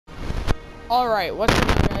Alright, what's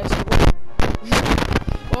up, guys?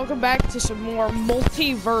 Welcome back to some more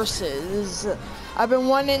MultiVersus. I've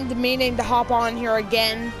been meaning to hop on here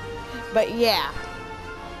again, but yeah.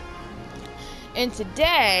 And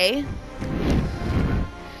today,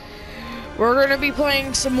 we're gonna be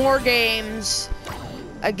playing some more games,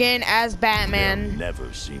 again as Batman. They'll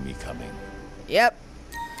never see me coming. Yep.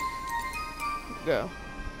 Go.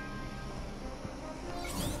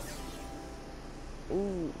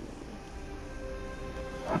 Ooh.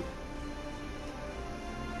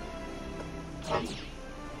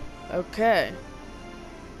 Okay.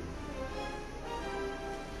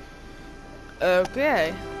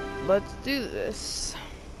 Okay. Let's do this.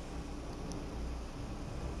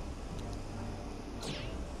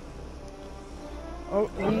 Oh,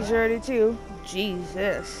 he's ready too.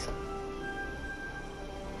 Jesus.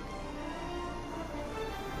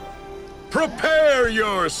 Prepare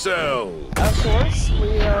yourself! Of course,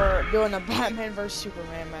 we are doing a Batman vs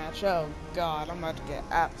Superman match. Oh god, I'm about to get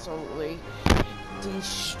absolutely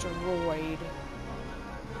destroyed.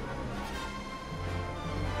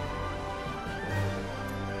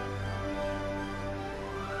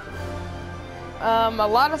 A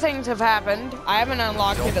lot of things have happened. I haven't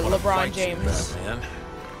unlocked it at LeBron James. Batman,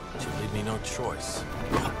 but you leave me no choice.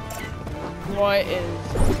 What is...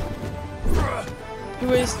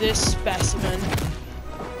 Who is this specimen?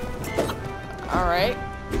 Alright.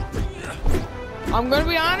 I'm gonna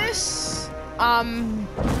be honest. I'm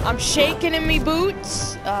shaking in me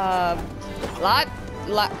boots.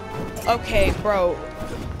 Okay, bro.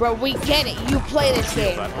 Bro, we get it. You play this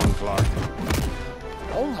game.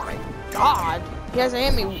 Oh my god. He hasn't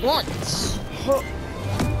hit me once.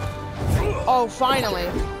 Oh, finally.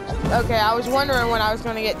 Okay, I was wondering when I was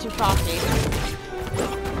gonna get too cocky.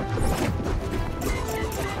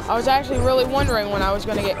 I was actually really wondering when I was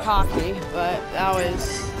gonna get cocky, but that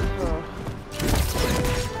was...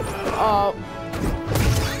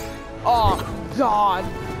 Oh, God.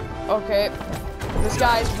 Okay. This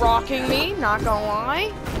guy's rocking me, not gonna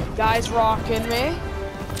lie. Guy's rocking me.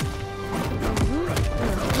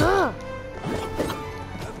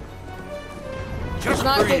 Let's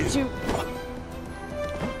not get too...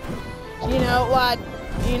 You know, lad,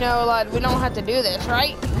 we don't have to do this,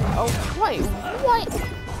 right? Oh, wait, what?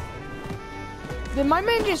 Did my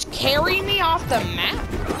man just carry me off the map?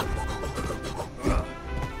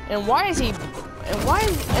 And why is he...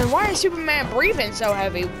 And why is Superman breathing so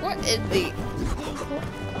heavy? What is the...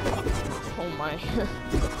 Oh my...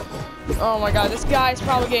 Oh my god, this guy's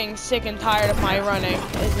probably getting sick and tired of my running,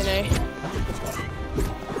 isn't he?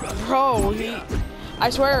 Bro, I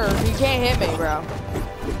swear, he can't hit me, bro.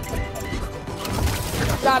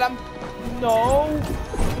 Got him. No.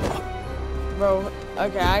 Bro,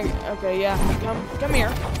 okay, yeah. Come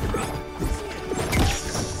here.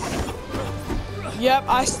 Yep,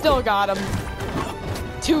 I still got him.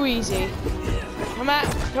 Too easy. Come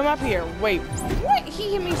up here. Wait, what?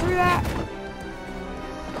 He hit me through that?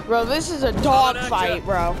 Bro, this is a dog fight,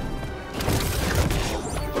 bro.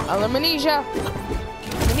 Amnesia.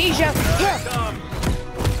 Amnesia. Here.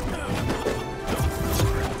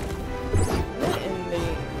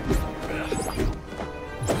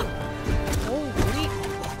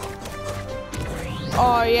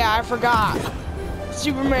 Oh yeah, I forgot.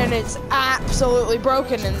 Superman is absolutely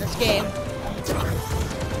broken in this game.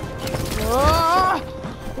 Oh,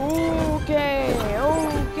 okay.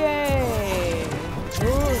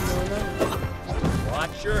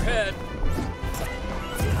 Watch your head.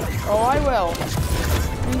 Oh, I will.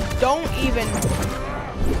 Don't even...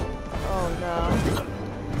 Oh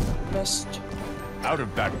no. Missed. Out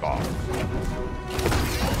of that ball.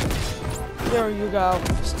 There you go.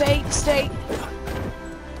 Stay.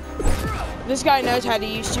 This guy knows how to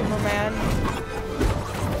use Superman.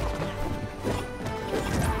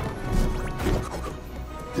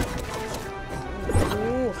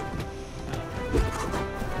 Ooh.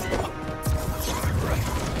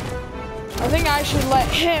 I think I should let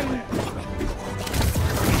him.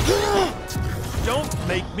 Don't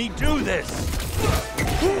make me do this.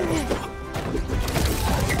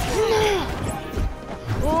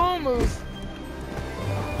 Oh, move.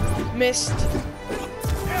 Missed.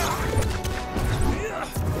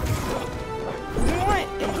 What?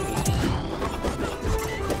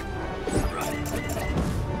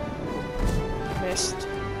 Missed.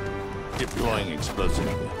 Deploying explosive.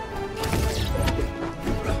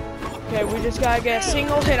 Okay, we just gotta get a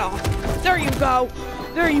single hit off. There you go.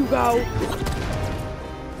 There you go.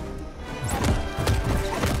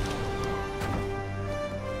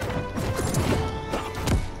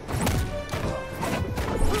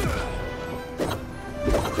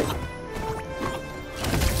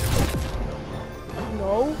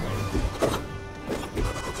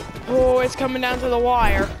 it's coming down to the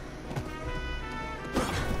wire.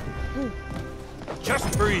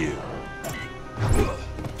 Just for you.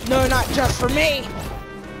 No, not just for me.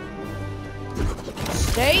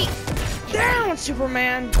 Stay down,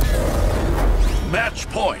 Superman. Match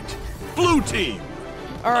point. Blue team.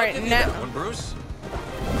 All right, now. One, Bruce.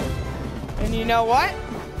 And you know what?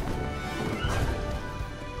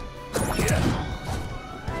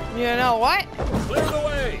 You know what? Clear the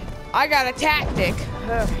way. I got a tactic.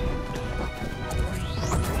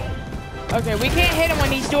 Okay, we can't hit him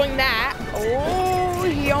when he's doing that. Oh,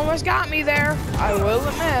 he almost got me there. I will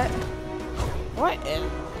admit. What?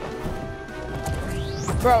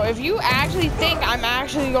 Bro, if you actually think I'm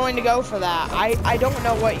actually going to go for that, I don't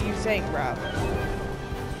know what you think, bro.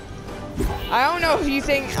 I don't know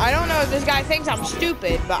if this guy thinks I'm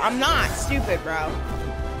stupid, but I'm not stupid, bro.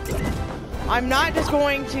 I'm not just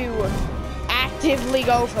going to actively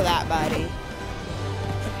go for that, buddy.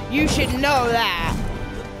 You should know that.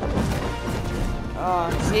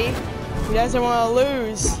 Oh, see? He doesn't want to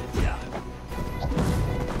lose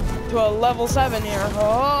to a level 7 here.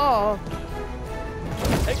 Oh.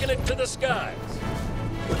 Taking it to the skies.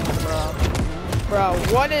 Bro,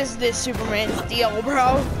 what is this Superman's deal,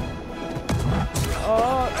 bro?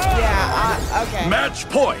 Oh, yeah, okay. Match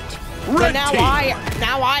point. So Red now team. I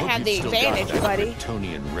have the advantage, buddy.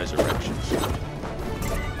 Kryptonian resurrections.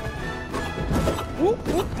 Whoop,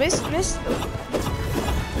 whoop, miss.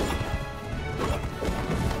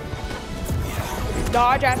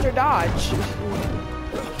 Dodge after dodge.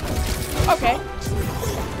 Okay.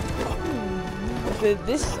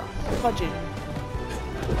 This is fudging.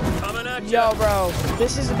 Coming at you. Yo, bro,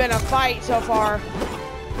 this has been a fight so far.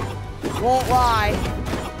 Won't lie.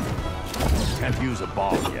 Can't use a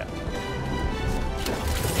bomb yet.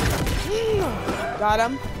 Got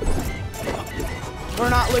him. We're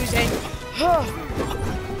not losing.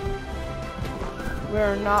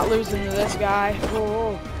 We're not losing to this guy.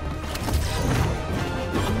 Whoa.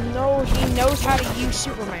 No, he knows how to use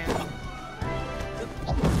Superman.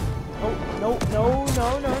 Oh, no.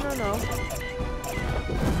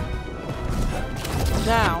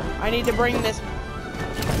 Now, I need to bring this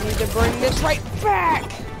right back.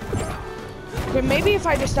 Okay, maybe if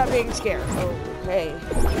I just stop being scared. Okay.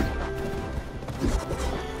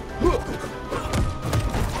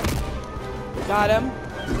 Got him.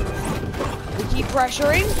 We keep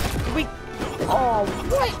pressuring. Oh,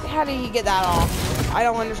 what? How did he get that off? I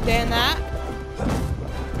don't understand that.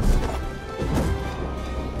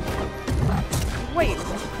 Wait,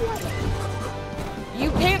 what?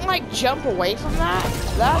 You can't, like, jump away from that?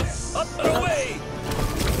 That's... Up and away!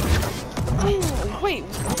 Wait,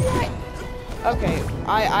 what? Okay,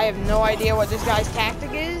 I have no idea what this guy's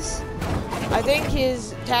tactic is. I think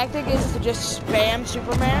his tactic is to just spam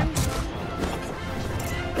Superman.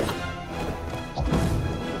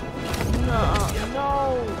 No.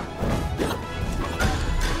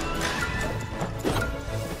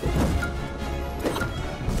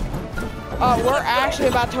 Oh, we're actually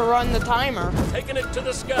about to run the timer. Taking it to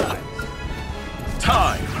the skies.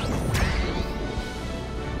 Time.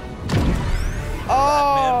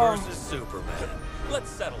 Oh. Batman versus Superman. Let's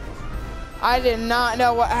settle this. I did not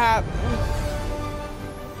know what happened.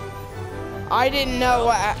 I didn't know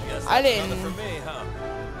what. I didn't. For me, huh?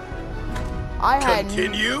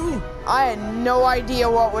 Continue? I had no idea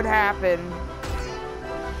what would happen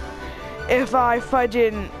if I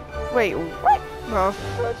fudging. Wait, what? No.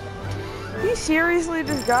 He seriously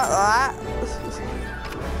just got that?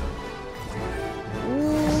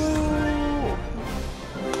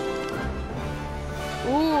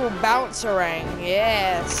 Ooh, bouncerang,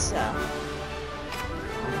 yes.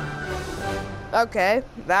 Okay,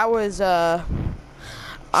 that was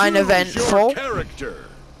uneventful. Character.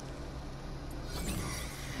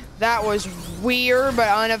 That was weird but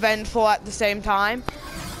uneventful at the same time.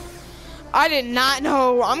 I did not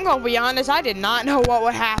know. I'm gonna be honest. I did not know what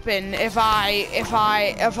would happen if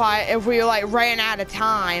we like ran out of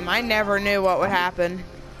time. I never knew what would happen.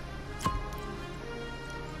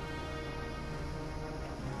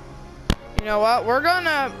 You know what? We're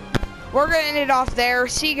gonna end it off there.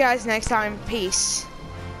 See you guys next time. Peace.